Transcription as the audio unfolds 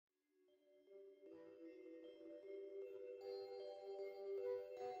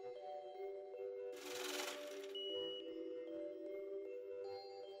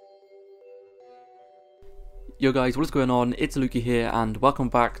Yo guys, what is going on? It's Luki here and welcome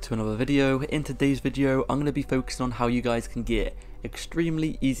back to another video. In today's video, I'm going to be focusing on how you guys can get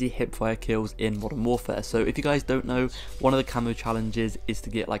extremely easy hipfire kills in Modern Warfare. So if you guys don't know, one of the camo challenges is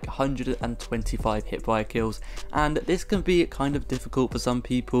to get like 125 hipfire kills, and this can be kind of difficult for some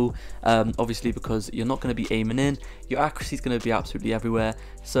people, obviously because you're not going to be aiming in, your accuracy is going to be absolutely everywhere,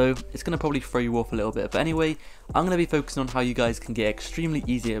 so it's going to probably throw you off a little bit. But anyway, I'm going to be focusing on how you guys can get extremely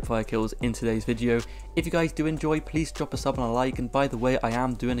easy hipfire kills in today's video. If you guys do enjoy, please drop a sub and a like, and by the way, I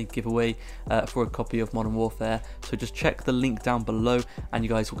am doing a giveaway for a copy of Modern Warfare, so just check the link down below and you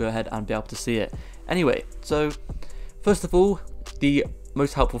guys will go ahead and be able to see it. Anyway, so first of all, the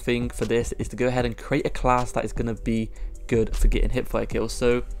most helpful thing for this is to go ahead and create a class that is going to be good for getting hipfire kills.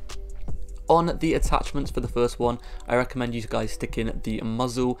 So on the attachments for the first one, I recommend you guys sticking the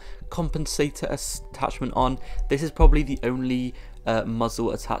muzzle compensator attachment on. This is probably the only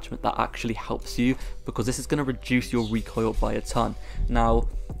muzzle attachment that actually helps you, because this is going to reduce your recoil by a ton. Now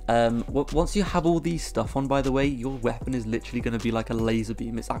once you have all these stuff on, by the way, your weapon is literally going to be like a laser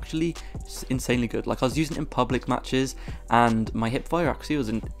beam. It's actually insanely good. Like, I was using it in public matches and my hipfire actually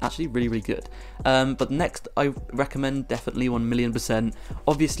was actually really good. But next, I recommend definitely 1,000,000%,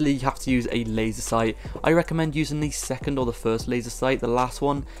 obviously you have to use a laser sight. I recommend using the second or the first laser sight. The last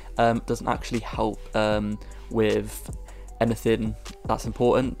one doesn't actually help with anything that's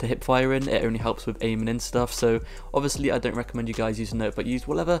important to hip fire in. It only helps with aiming and stuff, so obviously I don't recommend you guys using it, but use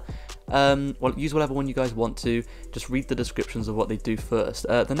whatever one you guys want to. Just read the descriptions of what they do first.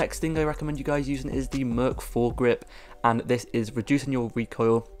 The next thing I recommend you guys using is the Merc foregrip, and this is reducing your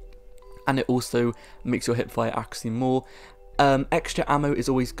recoil and it also makes your hip fire accuracy more. Extra ammo is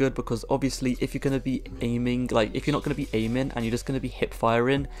always good, because obviously if you're going to be aiming, like if you're not going to be aiming and you're just going to be hip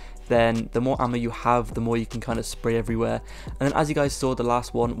firing, then the more ammo you have, the more you can kind of spray everywhere. And then as you guys saw, the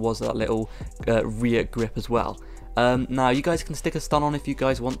last one was that little rear grip as well. Now you guys can stick a stun on if you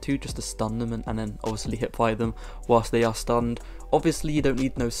guys want to, just to stun them and then obviously hip fire them whilst they are stunned. Obviously you don't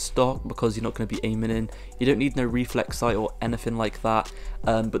need no stock because you're not going to be aiming in. You don't need no reflex sight or anything like that,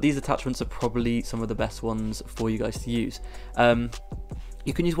 but these attachments are probably some of the best ones for you guys to use.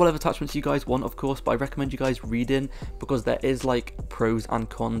 You can use whatever attachments you guys want, of course, but I recommend you guys reading, because there is like pros and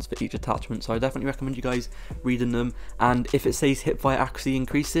cons for each attachment, so I definitely recommend you guys reading them. And if it says hipfire accuracy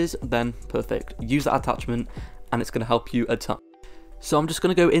increases, then perfect, use that attachment and it's going to help you a ton. So I'm just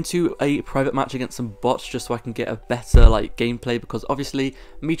going to go into a private match against some bots just so I can get a better like gameplay, because obviously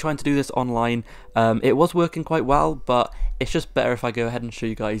me trying to do this online, it was working quite well, but it's just better if I go ahead and show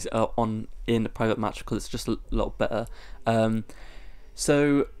you guys in a private match, because it's just a lot better.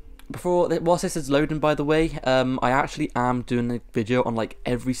 So whilst this is loading, by the way, I actually am doing a video on like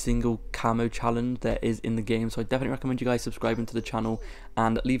every single camo challenge there is in the game, so I definitely recommend you guys subscribing to the channel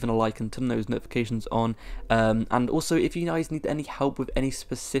and leaving a like and turning those notifications on. And also, if you guys need any help with any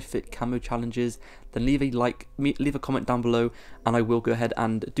specific camo challenges, then leave a comment down below and I will go ahead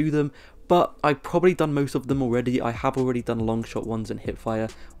and do them. But I've probably done most of them already. I have already done long shot ones and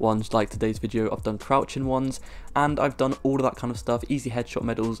hipfire ones like today's video. I've done crouching ones, and I've done all of that kind of stuff. Easy headshot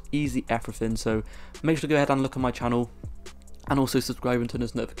medals, easy everything. So make sure to go ahead and look at my channel, and also subscribe and turn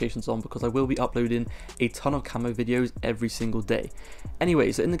those notifications on, because I will be uploading a ton of camo videos every single day.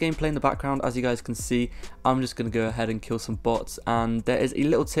 Anyway, so in the gameplay in the background, as you guys can see, I'm just going to go ahead and kill some bots, and there is a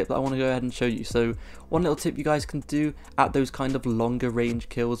little tip that I want to go ahead and show you. So one little tip you guys can do at those kind of longer range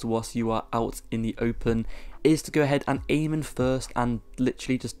kills whilst you are out in the open is to go ahead and aim in first and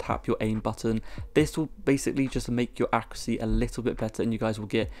literally just tap your aim button. This will basically just make your accuracy a little bit better and you guys will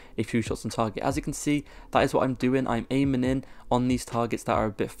get a few shots on target. As you can see, that is what I'm doing. I'm aiming in on these targets that are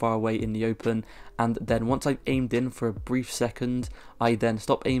a bit far away in the open, and then once I've aimed in for a brief second, I then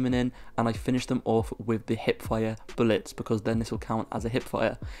stop aiming in and I finish them off with the hipfire bullets, because then this will count as a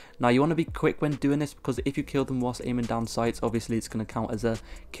hipfire. Now you want to be quick when doing this, because if you kill them whilst aiming down sights, obviously it's going to count as a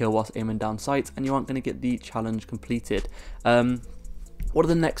kill whilst aiming down sights and you aren't going to get the challenge completed. One of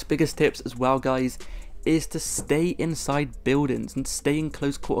the next biggest tips as well, guys, is to stay inside buildings and stay in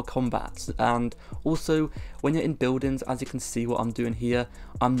close quarter combats. And also when you're in buildings, as you can see what I'm doing here,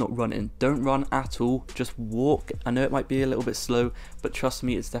 I'm not running. Don't run at all, just walk. I know it might be a little bit slow, but trust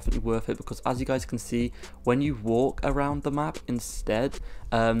me, it's definitely worth it, because as you guys can see, when you walk around the map instead,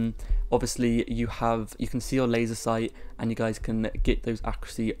 obviously you can see your laser sight and you guys can get those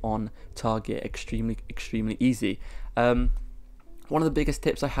accuracy on target extremely easy. One of the biggest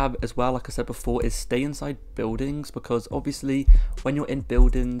tips I have as well, like I said before, is stay inside buildings, because obviously when you're in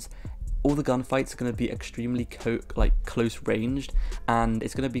buildings, all the gunfights are going to be extremely close ranged, and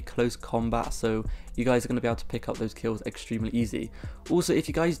it's going to be close combat, so you guys are going to be able to pick up those kills extremely easy. Also, if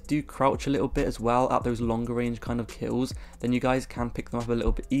you guys do crouch a little bit as well at those longer range kind of kills, then you guys can pick them up a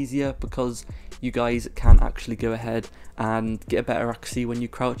little bit easier, because you guys can actually go ahead and get a better accuracy when you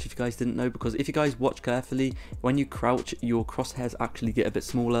crouch, if you guys didn't know. Because if you guys watch carefully, when you crouch, your crosshairs actually get a bit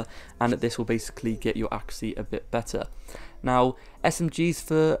smaller, and this will basically get your accuracy a bit better. Now, SMGs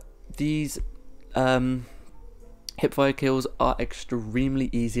for these hipfire kills are extremely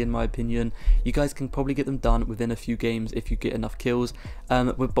easy in my opinion. You guys can probably get them done within a few games if you get enough kills,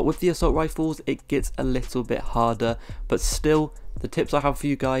 but with the assault rifles it gets a little bit harder. But still, the tips I have for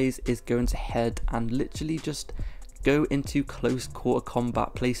you guys is going to head and literally just go into close quarter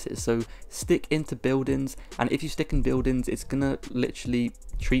combat places. So stick into buildings, and if you stick in buildings, it's gonna literally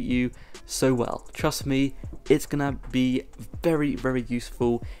treat you so well. Trust me, it's gonna be very, very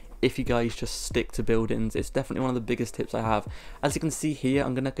useful if you guys just stick to buildings. It's definitely one of the biggest tips I have. As you can see here,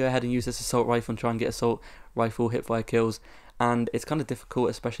 I'm gonna go ahead and use this assault rifle and try and get assault rifle hipfire kills, and it's kind of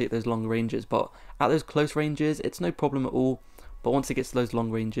difficult, especially at those long ranges, but at those close ranges it's no problem at all. But once it gets to those long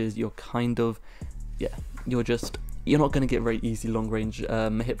ranges, you're kind of, yeah, you're not going to get very easy long range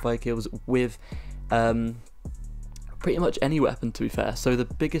hipfire kills with pretty much any weapon, to be fair. So the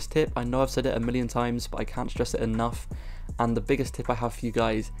biggest tip, I know I've said it a million times, but I can't stress it enough, and the biggest tip I have for you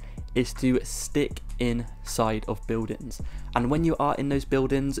guys is to stick inside of buildings. And when you are in those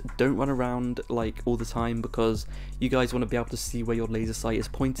buildings, don't run around like all the time, because you guys want to be able to see where your laser sight is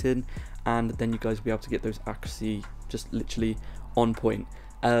pointed, and then you guys will be able to get those accuracy just literally on point.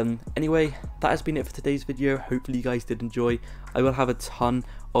 Anyway, that has been it for today's video. Hopefully you guys did enjoy. I will have a ton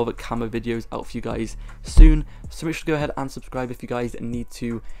of camo videos out for you guys soon, so make sure to go ahead and subscribe if you guys need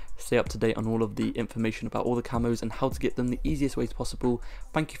to stay up to date on all of the information about all the camos and how to get them the easiest ways possible.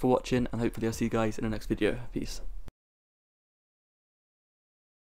 Thank you for watching, and hopefully I'll see you guys in the next video. Peace.